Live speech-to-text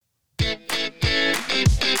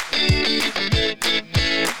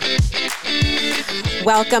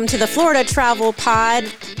Welcome to the Florida Travel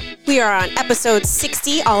Pod. We are on episode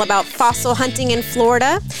 60, all about fossil hunting in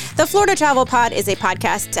Florida. The Florida Travel Pod is a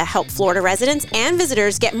podcast to help Florida residents and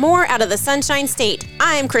visitors get more out of the Sunshine State.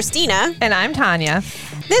 I'm Christina. And I'm Tanya.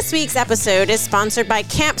 This week's episode is sponsored by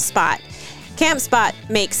CampSpot. CampSpot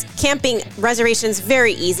makes camping reservations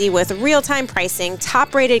very easy with real-time pricing,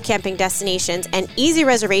 top-rated camping destinations, and easy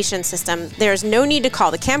reservation system. There's no need to call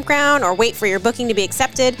the campground or wait for your booking to be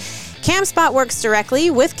accepted. CampSpot works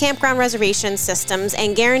directly with campground reservation systems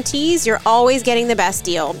and guarantees you're always getting the best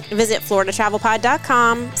deal. Visit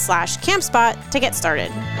floridatravelpod.com/campspot to get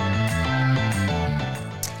started.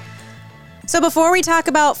 So before we talk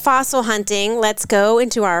about fossil hunting, let's go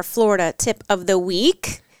into our Florida tip of the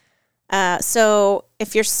week. So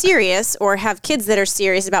if you're serious or have kids that are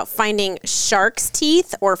serious about finding shark's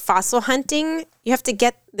teeth or fossil hunting, you have to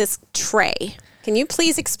get this tray. Can you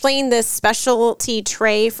please explain this specialty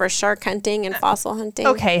tray for shark hunting and fossil hunting?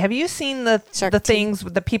 Okay, have you seen the things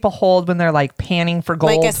that people hold when they're like panning for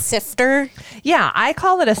gold? Like a sifter? Yeah, I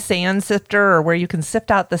call it a sand sifter, or where you can sift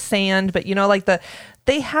out the sand, but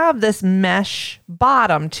they have this mesh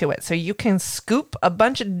bottom to it, so you can scoop a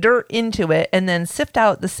bunch of dirt into it and then sift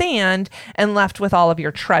out the sand and left with all of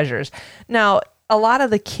your treasures. Now, a lot of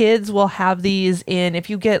the kids will have these if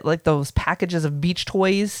you get like those packages of beach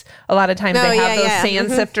toys, a lot of times they have those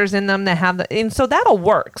sand sifters in them that have and so that'll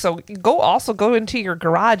work. So go into your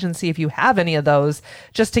garage and see if you have any of those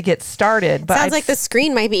just to get started. But sounds like the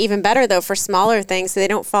screen might be even better though for smaller things so they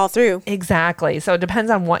don't fall through. Exactly. So it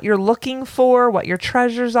depends on what you're looking for, what your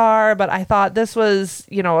treasures are. But I thought this was,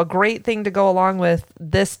 a great thing to go along with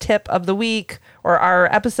this tip of the week, or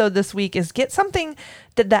our episode this week, is get something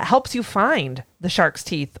that helps you find the shark's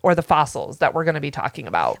teeth or the fossils that we're going to be talking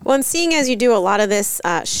about. Well, and seeing as you do a lot of this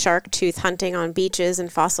shark tooth hunting on beaches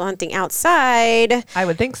and fossil hunting outside, I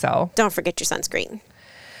would think so. Don't forget your sunscreen.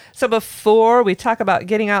 So before we talk about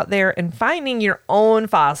getting out there and finding your own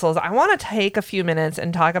fossils, I want to take a few minutes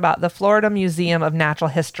and talk about the Florida Museum of Natural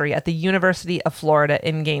History at the University of Florida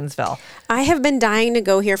in Gainesville. I have been dying to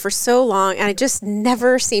go here for so long, and I just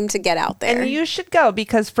never seem to get out there. And you should go,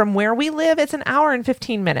 because from where we live, it's an hour and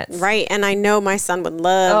 15 minutes. Right, and I know my son would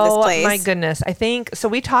love this place. Oh, my goodness. I think, so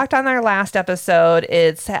we talked on our last episode,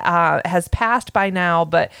 it's has passed by now,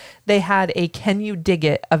 but they had a Can You Dig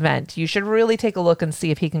It event. You should really take a look and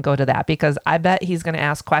see if he can go to that, because I bet he's going to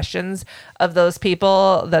ask questions of those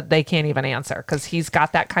people that they can't even answer, because he's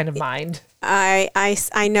got that kind of mind. I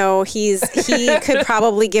know he could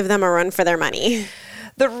probably give them a run for their money.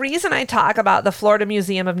 The reason I talk about the Florida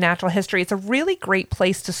Museum of Natural History, it's a really great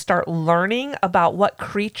place to start learning about what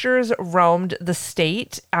creatures roamed the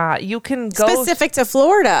state. You can go... Specific to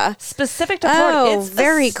Florida. Oh, it's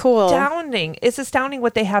very cool. Astounding. It's astounding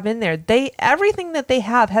what they have in there. Everything that they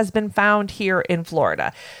have has been found here in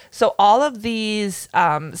Florida. So all of these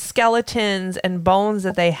skeletons and bones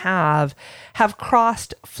that they have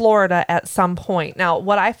crossed Florida at some point. Now,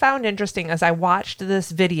 what I found interesting as I watched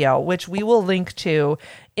this video, which we will link to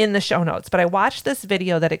in the show notes, but I watched this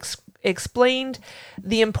video that explained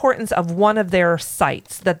the importance of one of their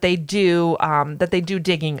sites that they do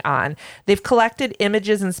digging on. They've collected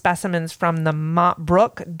images and specimens from the Mott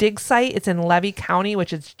Brook dig site. It's in Levy County,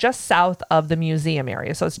 which is just south of the museum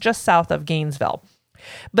area. So it's just south of Gainesville.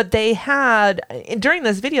 But during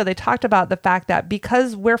this video, they talked about the fact that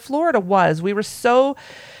because where Florida was, we were so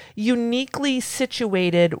uniquely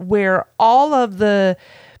situated where all of the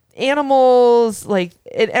animals,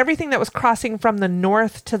 everything that was crossing from the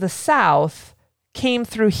north to the south came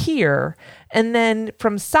through here. And then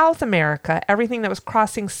from South America, everything that was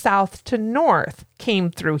crossing south to north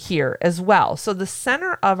came through here as well. So the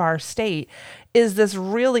center of our state is this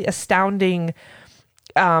really astounding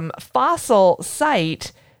fossil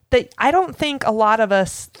site that I don't think a lot of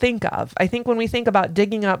us think of. I think when we think about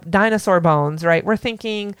digging up dinosaur bones, right, we're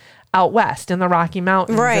thinking out west in the Rocky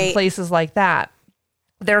Mountains and places like that.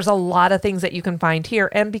 There's a lot of things that you can find here.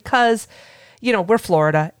 And because, we're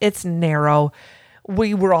Florida, it's narrow.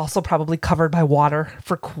 We were also probably covered by water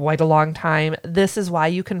for quite a long time. This is why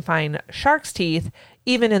you can find shark's teeth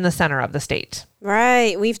even in the center of the state.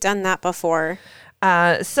 Right. We've done that before.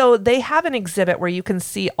 So they have an exhibit where you can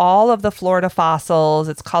see all of the Florida fossils.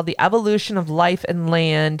 It's called The Evolution of Life and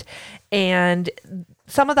Land. And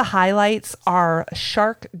some of the highlights are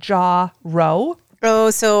Shark Jaw Row.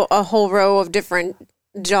 Oh, so a whole row of different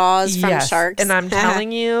jaws from sharks. And I'm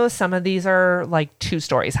telling you, some of these are like 2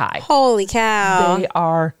 stories high. Holy cow. They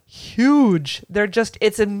are huge.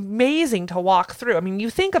 It's amazing to walk through. I mean, you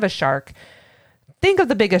think of a shark, think of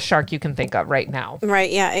the biggest shark you can think of right now.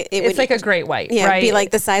 Right. Yeah. It's would, like a great white, yeah, right? It'd be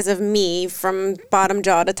like the size of me from bottom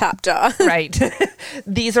jaw to top jaw. Right.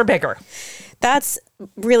 These are bigger. That's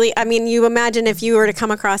really, I mean, you imagine if you were to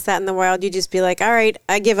come across that in the wild, you'd just be like, all right,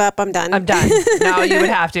 I give up. I'm done. I'm done. No, you would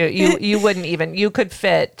have to. You wouldn't even. You could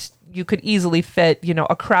easily fit,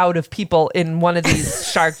 a crowd of people in one of these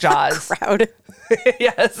shark jaws. Crowd.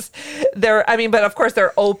 Yes. But of course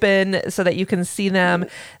they're open so that you can see them.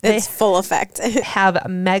 It's full effect. Have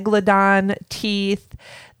megalodon teeth.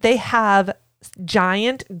 They have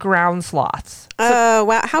giant ground sloths. Oh,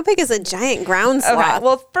 wow. How big is a giant ground sloth? Okay.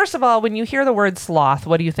 Well, first of all, when you hear the word sloth,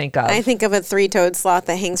 what do you think of? I think of a three-toed sloth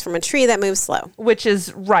that hangs from a tree that moves slow. Which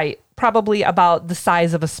is probably about the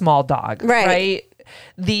size of a small dog. Right?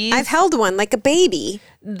 I've held one like a baby.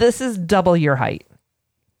 This is double your height.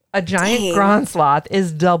 A giant ground sloth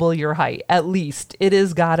is double your height, at least. It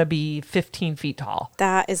has got to be 15 feet tall.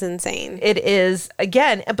 That is insane. It is,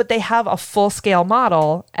 again, but they have a full-scale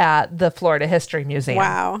model at the Florida History Museum.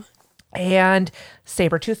 Wow. And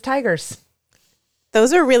saber-toothed tigers.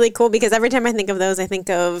 Those are really cool because every time I think of those, I think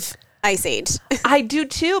of Ice Age. I do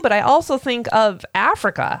too, but I also think of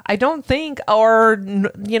Africa. I don't think,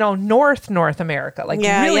 North America,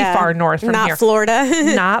 really far north from here. Not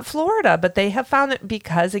Florida. Not Florida, but they have found it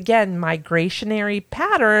because, again, migrationary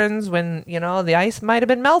patterns, when, the ice might have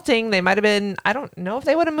been melting, they might have been, I don't know if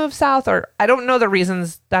they would have moved south, or I don't know the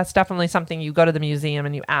reasons. That's definitely something you go to the museum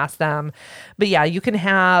and you ask them. But yeah, you can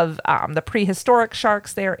have the prehistoric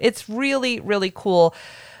sharks there. It's really, really cool.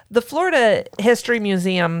 The Florida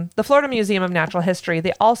Museum of Natural History,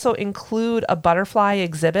 they also include a butterfly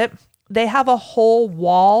exhibit. They have a whole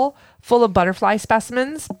wall full of butterfly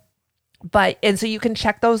specimens. And so you can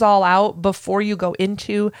check those all out before you go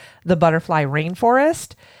into the butterfly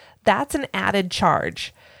rainforest. That's an added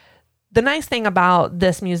charge. The nice thing about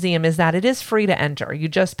this museum is that it is free to enter. You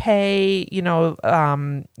just pay,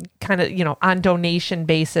 on donation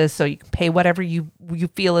basis. So you can pay whatever you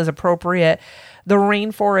feel is appropriate. The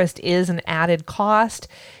rainforest is an added cost.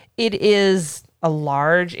 It is a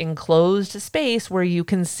large enclosed space where you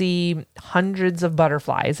can see hundreds of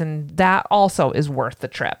butterflies, and that also is worth the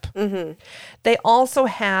trip. Mm-hmm. They also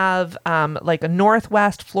have a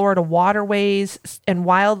Northwest Florida waterways and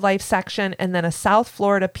wildlife section, and then a South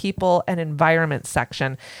Florida people and environment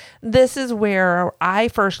section. This is where I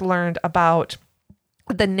first learned about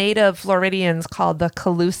the native Floridians called the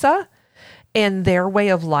Calusa, and their way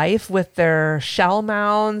of life with their shell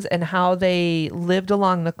mounds and how they lived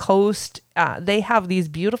along the coast. They have these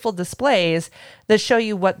beautiful displays that show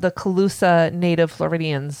you what the Calusa native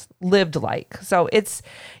Floridians lived like. So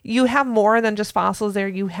you have more than just fossils there.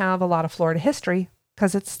 You have a lot of Florida history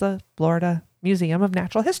because it's the Florida Museum of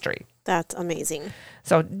Natural History. That's amazing.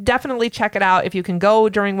 So definitely check it out. If you can go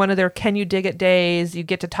during one of their Can You Dig It days, you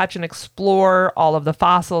get to touch and explore all of the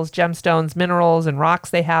fossils, gemstones, minerals, and rocks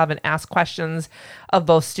they have and ask questions of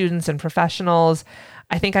both students and professionals.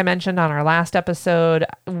 I think I mentioned on our last episode,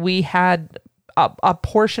 we had a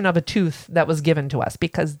portion of a tooth that was given to us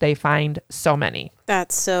because they find so many.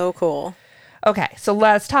 That's so cool. Okay, so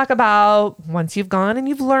let's talk about, once you've gone and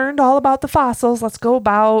you've learned all about the fossils, let's go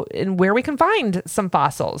about and where we can find some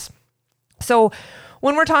fossils. So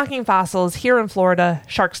when we're talking fossils here in Florida,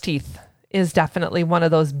 shark's teeth is definitely one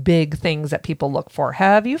of those big things that people look for.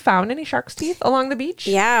 Have you found any shark's teeth along the beach?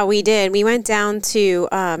 Yeah, we did. We went down to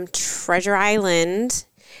Treasure Island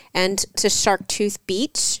and to Sharktooth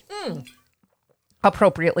Beach.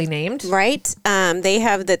 Appropriately named. Right. They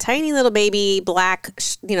have the tiny little baby black,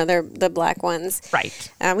 they're the black ones.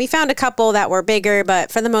 Right. We found a couple that were bigger,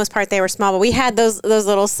 but for the most part, they were small. But we had those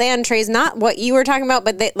little sand trays, not what you were talking about,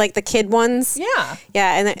 but like the kid ones. Yeah.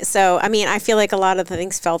 Yeah. And so, I feel like a lot of the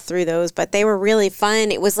things fell through those, but they were really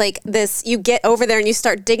fun. It was like this, you get over there and you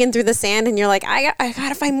start digging through the sand and you're like, I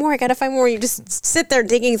gotta find more. I gotta find more. You just sit there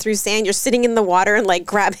digging through sand. You're sitting in the water and like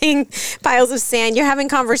grabbing piles of sand. You're having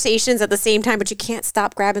conversations at the same time, but you can't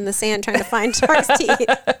stop grabbing the sand trying to find shark's teeth.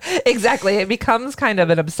 Exactly. It becomes kind of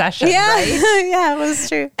an obsession, yeah. right? Yeah, it was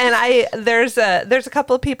true. And there's a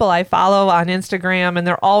couple of people I follow on Instagram, and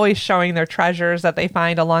they're always showing their treasures that they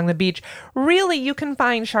find along the beach. Really, you can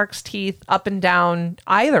find shark's teeth up and down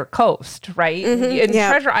either coast, right? In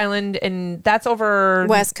Treasure Island, and that's over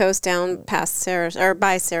West Coast down past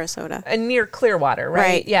by Sarasota. And near Clearwater,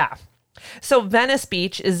 right? Yeah. So Venice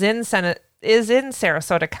Beach is in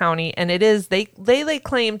Sarasota County, and it is they lay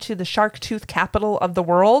claim to the shark tooth capital of the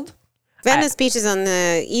world. Venice Beach is on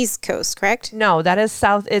the East Coast, correct? No, that is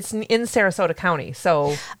south. It's in Sarasota County, so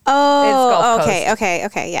it's Gulf Coast.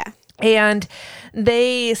 Okay, yeah. And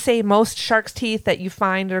they say most shark's teeth that you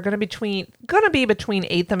find are going to be between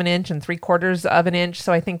 1/8 of an inch and 3/4 of an inch.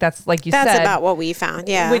 So I think that's, like you said, that's about what we found.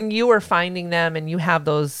 Yeah. When you are finding them and you have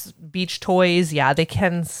those beach toys, yeah, they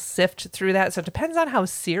can sift through that. So it depends on how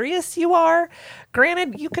serious you are.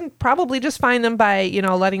 Granted, you can probably just find them by,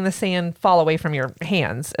 letting the sand fall away from your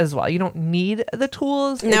hands as well. You don't need the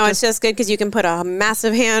tools. No, it's just good because you can put a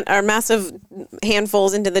massive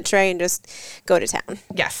handfuls into the tray and just go to town.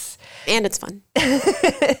 Yes. And it's fun.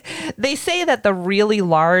 They say that the really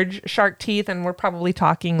large shark teeth, and we're probably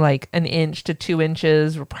talking like 1 inch to 2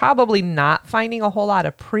 inches, we're probably not finding a whole lot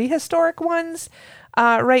of prehistoric ones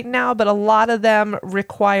right now, but a lot of them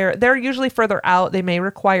they're usually further out. They may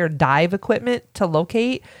require dive equipment to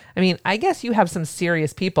locate. I mean, I guess you have some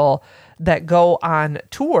serious people that go on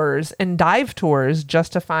tours and dive tours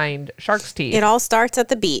just to find shark's teeth. It all starts at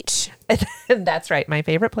the beach. That's right. My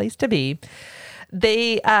favorite place to be.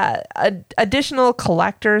 They additional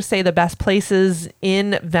collectors say the best places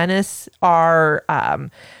in Venice are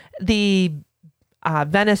the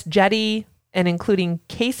Venice Jetty, and including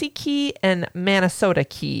Casey Key and Minnesota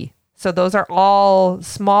Key. So those are all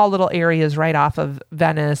small little areas right off of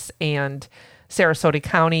Venice and Sarasota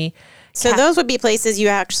County. So those would be places you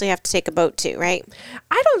actually have to take a boat to, right?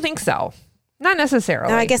 I don't think so. Not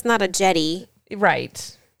necessarily. No, I guess not a jetty.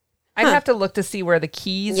 Right. I'd have to look to see where the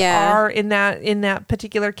keys are in that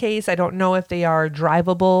particular case. I don't know if they are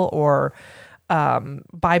drivable or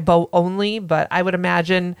by boat only, but I would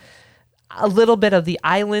imagine a little bit of the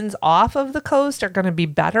islands off of the coast are going to be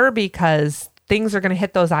better because things are going to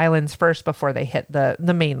hit those islands first before they hit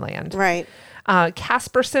the mainland. Right.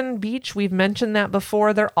 Caspersen Beach, we've mentioned that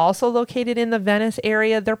before. They're also located in the Venice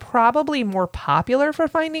area. They're probably more popular for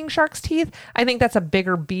finding shark's teeth. I think that's a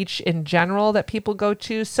bigger beach in general that people go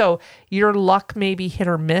to. So your luck may be hit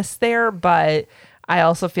or miss there, but I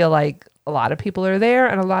also feel like a lot of people are there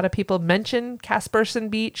and a lot of people mention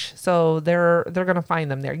Caspersen Beach. So they're going to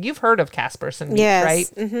find them there. You've heard of Caspersen Beach, yes.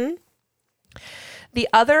 Right? Mm-hmm. The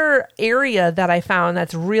other area that I found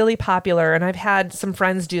that's really popular, and I've had some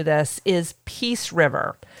friends do this, is Peace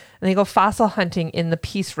River. And they go fossil hunting in the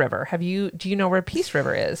Peace River. Do you know where Peace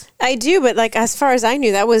River is? I do, but as far as I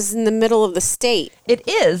knew, that was in the middle of the state. It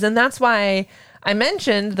is, and that's why I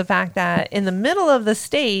mentioned the fact that in the middle of the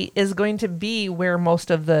state is going to be where most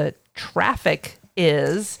of the traffic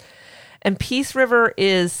is. And Peace River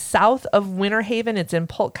is south of Winter Haven. It's in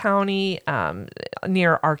Polk County,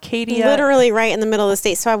 near Arcadia. Literally right in the middle of the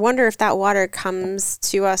state. So I wonder if that water comes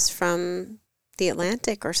to us from the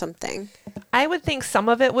Atlantic or something. I would think some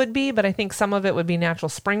of it would be, but I think some of it would be natural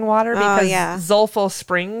spring water because Zolfo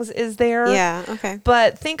Springs is there. Yeah, okay.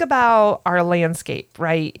 But think about our landscape,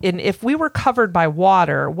 right? And if we were covered by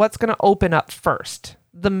water, what's going to open up first?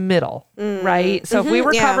 The middle, right? So if we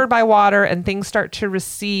were covered by water and things start to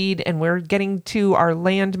recede and we're getting to our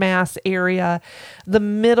landmass area, the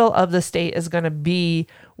middle of the state is going to be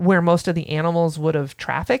where most of the animals would have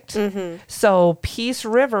trafficked. Mm-hmm. So Peace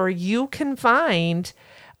River, you can find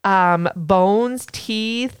bones,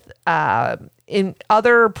 teeth, in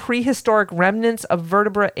other prehistoric remnants of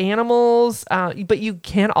vertebrate animals, but you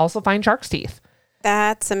can also find shark's teeth.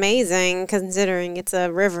 That's amazing, considering it's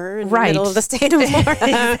a river in the middle of the state of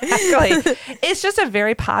Florida. Exactly. It's just a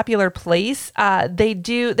very popular place.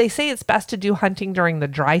 They say it's best to do hunting during the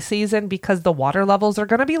dry season because the water levels are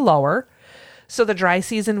going to be lower. So the dry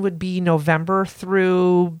season would be November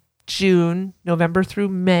through June, November through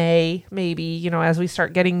May, maybe, as we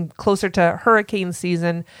start getting closer to hurricane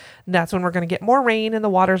season, that's when we're going to get more rain and the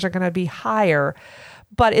waters are going to be higher.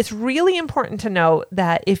 But it's really important to note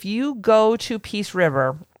that if you go to Peace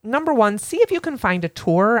River, number one, see if you can find a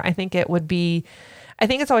tour. I think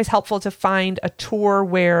it's always helpful to find a tour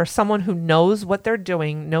where someone who knows what they're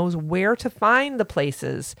doing, knows where to find the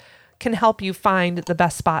places, can help you find the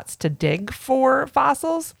best spots to dig for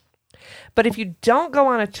fossils. But if you don't go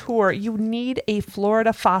on a tour, you need a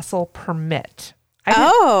Florida fossil permit.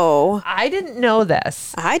 I didn't know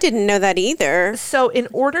this. I didn't know that either. So in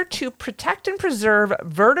order to protect and preserve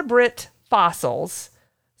vertebrate fossils,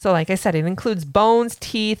 so like I said, it includes bones,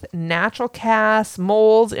 teeth, natural casts,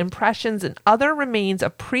 molds, impressions, and other remains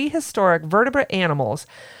of prehistoric vertebrate animals,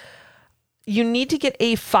 you need to get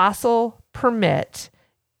a fossil permit.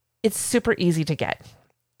 It's super easy to get.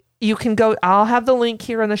 You can go, I'll have the link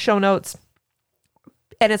here in the show notes.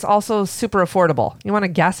 And it's also super affordable. You want to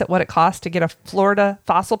guess at what it costs to get a Florida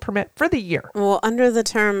fossil permit for the year? Well, under the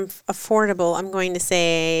term affordable, I'm going to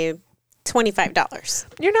say $25.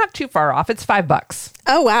 You're not too far off. It's $5.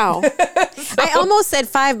 Oh, wow. I almost said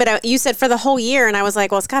 5, but you said for the whole year. And I was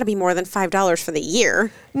like, well, it's got to be more than $5 for the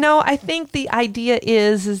year. No, I think the idea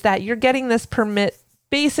is that you're getting this permit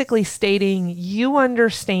basically stating you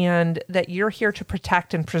understand that you're here to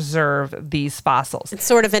protect and preserve these fossils. It's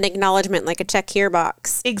sort of an acknowledgement, like a check here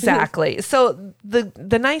box. Exactly. So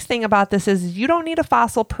the nice thing about this is you don't need a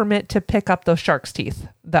fossil permit to pick up those shark's teeth,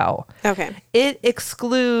 though. Okay. It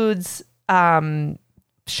excludes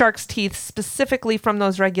shark's teeth specifically from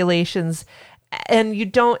those regulations. And you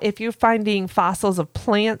don't, if you're finding fossils of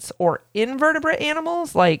plants or invertebrate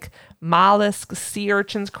animals like mollusks, sea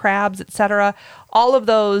urchins, crabs, etc., all of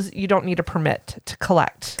those, you don't need a permit to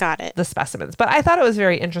collect. Got it. The specimens. But I thought it was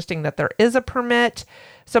very interesting that there is a permit.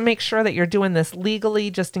 So make sure that you're doing this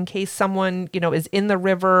legally, just in case someone, is in the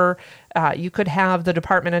river. You could have the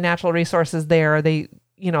Department of Natural Resources there. They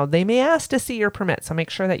may ask to see your permit. So make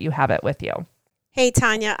sure that you have it with you. Hey,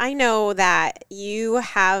 Tanya, I know that you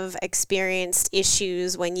have experienced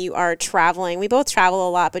issues when you are traveling. We both travel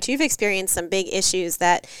a lot, but you've experienced some big issues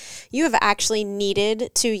that you have actually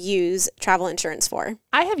needed to use travel insurance for.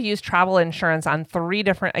 I have used travel insurance on 3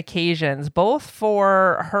 different occasions, both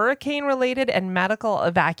for hurricane related and medical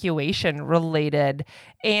evacuation related.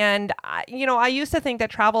 And, I used to think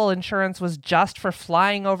that travel insurance was just for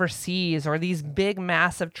flying overseas or these big,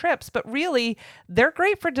 massive trips, but really they're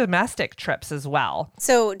great for domestic trips as well.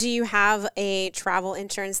 So do you have a travel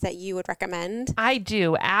insurance that you would recommend? I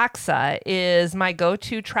do. AXA is my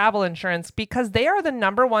go-to travel insurance because they are the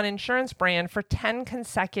 #1 insurance brand for 10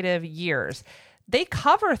 consecutive years. They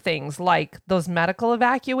cover things like those medical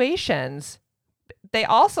evacuations. They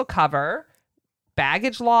also cover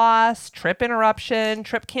baggage loss, trip interruption,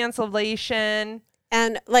 trip cancellation.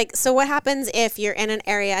 And so what happens if you're in an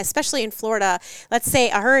area, especially in Florida, let's say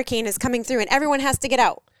a hurricane is coming through and everyone has to get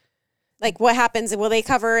out? What happens? Will they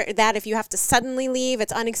cover that if you have to suddenly leave?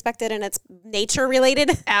 It's unexpected and it's nature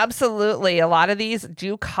related? Absolutely. A lot of these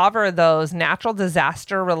do cover those natural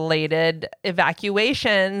disaster related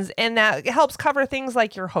evacuations, and that helps cover things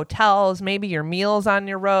like your hotels, maybe your meals on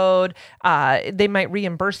your road. They might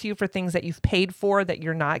reimburse you for things that you've paid for that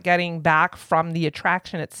you're not getting back from the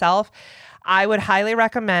attraction itself. I would highly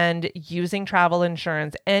recommend using travel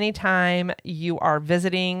insurance anytime you are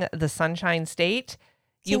visiting the Sunshine State.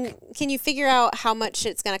 Can you figure out how much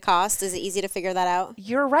it's going to cost? Is it easy to figure that out?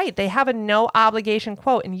 You're right. They have a no obligation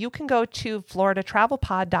quote, and you can go to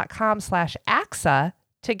floridatravelpod.com/AXA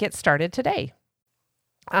to get started today.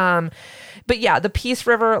 But yeah, the Peace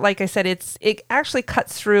River, like I said, it actually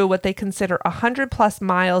cuts through what they consider 100+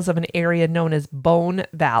 miles of an area known as Bone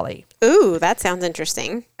Valley. Ooh, that sounds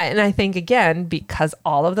interesting. And I think, again, because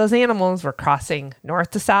all of those animals were crossing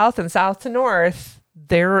north to south and south to north,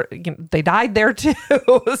 they died there too.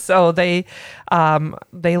 So they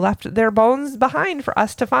left their bones behind for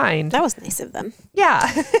us to find. That was nice of them.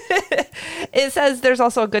 Yeah. It says there's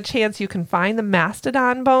also a good chance you can find the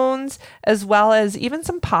mastodon bones as well as even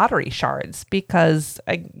some pottery shards because,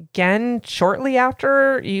 again, shortly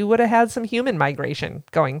after you would have had some human migration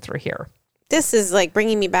going through here. This is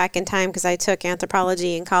bringing me back in time because I took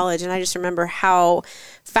anthropology in college and I just remember how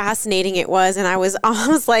fascinating it was. And I was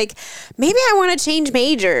almost like, maybe I want to change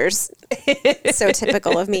majors. So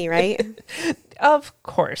typical of me, right? Of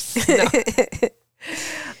course. No.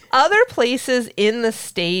 Other places in the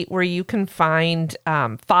state where you can find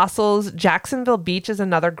fossils, Jacksonville Beach is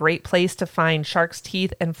another great place to find shark's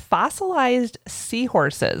teeth and fossilized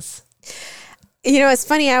seahorses. It's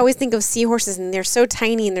funny. I always think of seahorses and they're so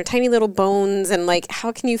tiny and they're tiny little bones. And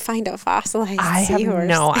how can you find a fossilized seahorse? I have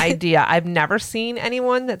no idea. I've never seen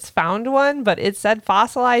anyone that's found one, but it said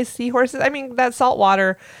fossilized seahorses. I mean, that salt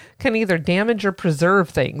water can either damage or preserve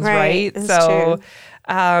things, right? That's true.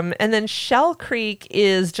 And then Shell Creek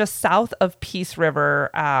is just south of Peace River.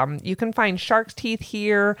 You can find shark's teeth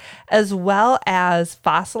here, as well as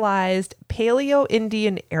fossilized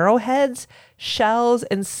Paleo-Indian arrowheads, shells,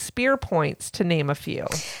 and spear points, to name a few.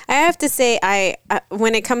 I have to say,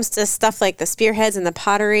 when it comes to stuff like the spearheads and the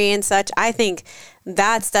pottery and such, I think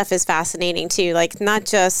that stuff is fascinating too. Not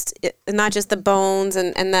just the bones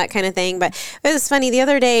and that kind of thing. But it was funny. The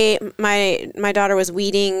other day, my daughter was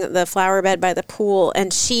weeding the flower bed by the pool,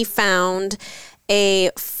 and she found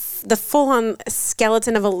the full-on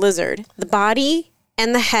skeleton of a lizard, the body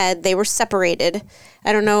and the head, they were separated.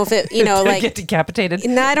 I don't know if it, like get decapitated.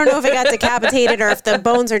 No, I don't know if it got decapitated or if the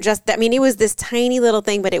bones are just. I mean, it was this tiny little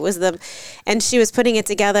thing, but it was and she was putting it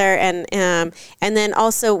together, and then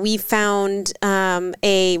also we found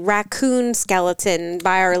a raccoon skeleton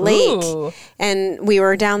by our lake, Ooh. and we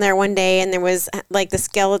were down there one day, and there was like the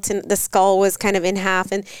skull was kind of in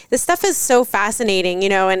half, and this stuff is so fascinating,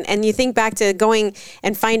 and you think back to going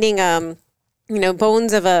and finding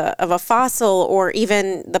bones of a fossil, or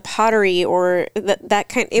even the pottery, or that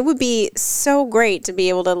kind. It would be so great to be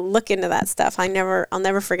able to look into that stuff. I'll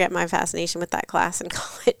never forget my fascination with that class in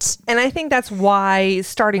college. And I think that's why,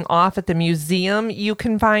 starting off at the museum, you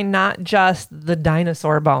can find not just the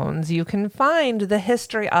dinosaur bones, you can find the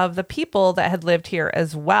history of the people that had lived here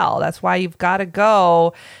as well. That's why you've got to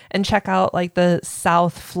go and check out like the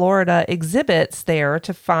South Florida exhibits there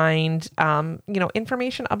to find,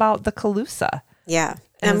 information about the Calusa. Yeah.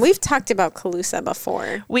 And we've talked about Calusa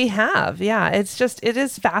before. We have. Yeah. It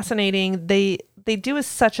is fascinating. They do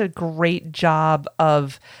such a great job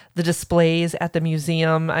of the displays at the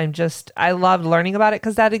museum. I love learning about it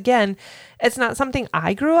because that, again, it's not something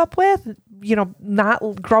I grew up with.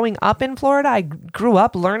 Not growing up in Florida, I grew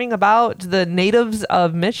up learning about the natives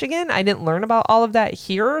of Michigan. I didn't learn about all of that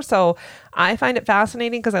here. So I find it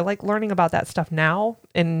fascinating because I like learning about that stuff now.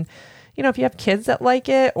 And if you have kids that like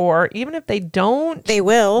it, or even if they don't, they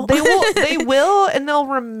will, and they'll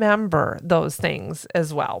remember those things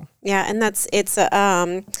as well. Yeah. And it's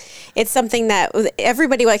something that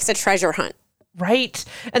everybody likes to treasure hunt. Right.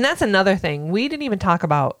 And that's another thing. We didn't even talk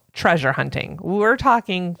about treasure hunting. We're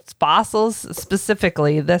talking fossils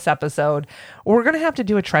specifically this episode. We're going to have to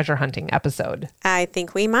do a treasure hunting episode. I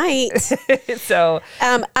think we might. So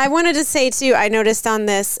I wanted to say too, I noticed on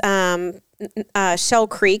this Shell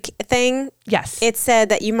Creek thing. Yes. It said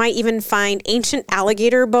that you might even find ancient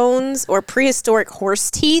alligator bones or prehistoric horse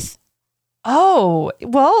teeth. Oh,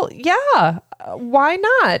 well, yeah. Why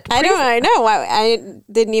not? I know. I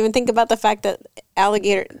didn't even think about the fact that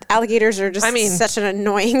alligators are just such an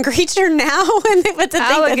annoying creature now.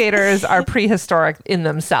 Alligators are prehistoric in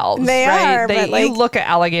themselves. They right? are. You look at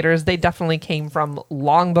alligators, they definitely came from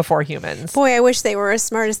long before humans. Boy, I wish they were as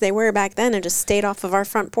smart as they were back then and just stayed off of our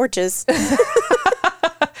front porches.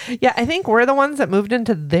 Yeah, I think we're the ones that moved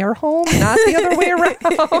into their home, not the other way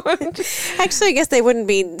around. Actually, I guess they wouldn't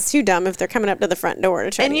be too dumb if they're coming up to the front door to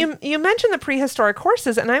try. And you mentioned the prehistoric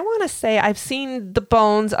horses, and I want to say I've seen the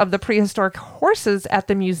bones of the prehistoric horses at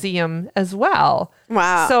the museum as well.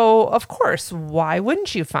 Wow. So, of course, why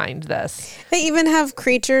wouldn't you find this? They even have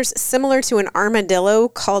creatures similar to an armadillo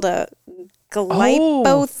called a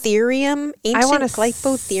Glypotherium, ancient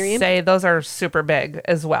Glypotherium. Say those are super big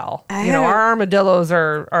as well. Our armadillos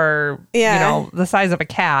are the size of a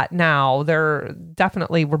cat now. They're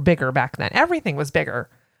definitely were bigger back then. Everything was bigger,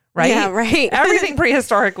 right? Yeah, right. Everything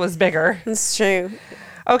prehistoric was bigger. That's true.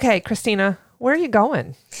 Okay, Christina, where are you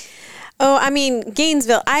going? Oh,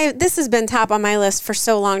 Gainesville. This has been top on my list for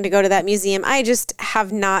so long to go to that museum. I just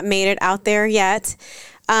have not made it out there yet.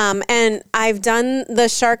 And I've done the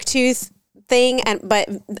shark tooth thing, but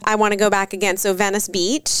I want to go back again. So Venice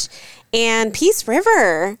Beach and Peace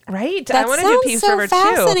River. Right. That I want to do Peace River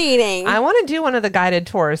fascinating. too. I want to do one of the guided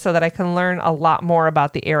tours so that I can learn a lot more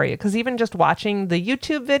about the area. Because even just watching the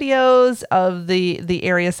YouTube videos of the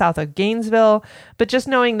area south of Gainesville, but just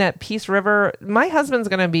knowing that Peace River, my husband's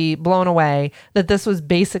going to be blown away that this was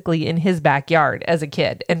basically in his backyard as a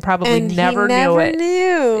kid and probably never knew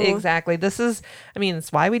it. Exactly.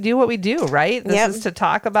 It's why we do what we do, right? This is to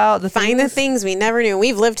talk about the things we never knew.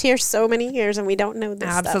 We've lived here so many years and we don't know this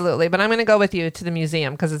stuff. Absolutely. But I'm going to go with you to the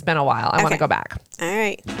museum because it's been a while. I want to go back. All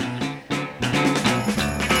right.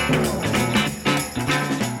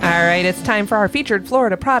 All right, it's time for our featured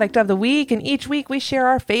Florida product of the week. And each week we share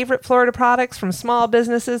our favorite Florida products from small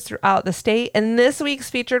businesses throughout the state. And this week's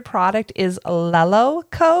featured product is Lello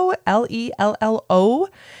Co., Lello.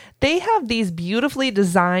 They have these beautifully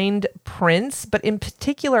designed prints, but in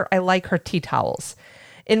particular, I like her tea towels.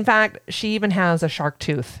 In fact, she even has a shark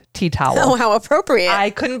tooth tea towel. Oh, how appropriate. I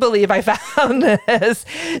couldn't believe I found this.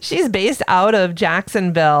 She's based out of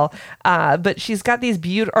Jacksonville, but she's got these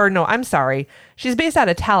she's based out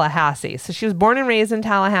of Tallahassee. So she was born and raised in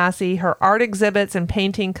Tallahassee. Her art exhibits and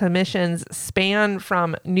painting commissions span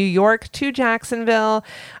from New York to Jacksonville,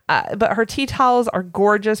 but her tea towels are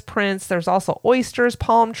gorgeous prints. There's also oysters,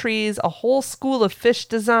 palm trees, a whole school of fish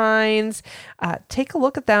designs. Take a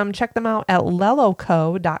look at them. Check them out at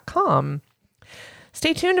lelloco.com.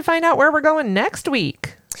 Stay tuned to find out where we're going next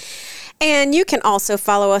week. And you can also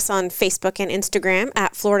follow us on Facebook and Instagram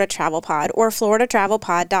at Florida Travel Pod or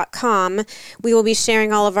floridatravelpod.com. We will be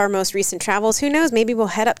sharing all of our most recent travels. Who knows? Maybe we'll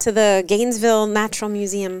head up to the Gainesville Natural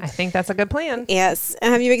Museum. I think that's a good plan. Yes.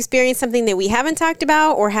 Have you experienced something that we haven't talked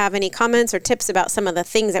about or have any comments or tips about some of the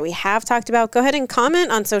things that we have talked about? Go ahead and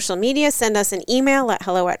comment on social media. Send us an email at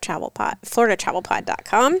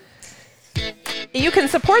hello@floridatravelpod.com. You can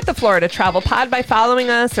support the Florida Travel Pod by following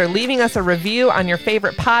us or leaving us a review on your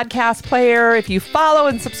favorite podcast player. If you follow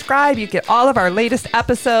and subscribe, you get all of our latest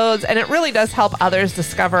episodes, and it really does help others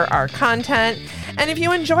discover our content. And if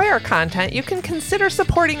you enjoy our content, you can consider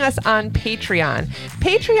supporting us on Patreon.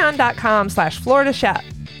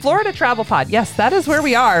 Patreon.com/Florida Travel Pod. Yes, that is where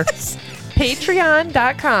we are.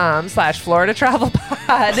 Patreon.com/Florida Travel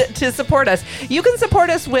Pod to support us. You can support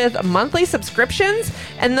us with monthly subscriptions,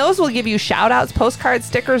 and those will give you shout outs, postcards,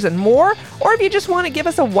 stickers, and more. Or if you just want to give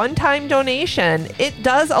us a one-time donation, it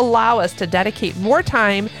does allow us to dedicate more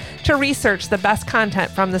time to research the best content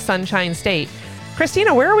from the Sunshine State.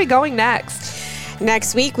 Christina, where are we going next?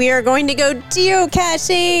 Next week, we are going to go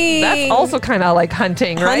geocaching. That's also kind of like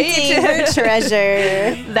hunting, right? Hunting for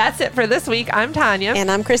treasure. That's it for this week. I'm Tanya.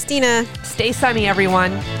 And I'm Christina. Stay sunny,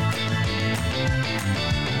 everyone.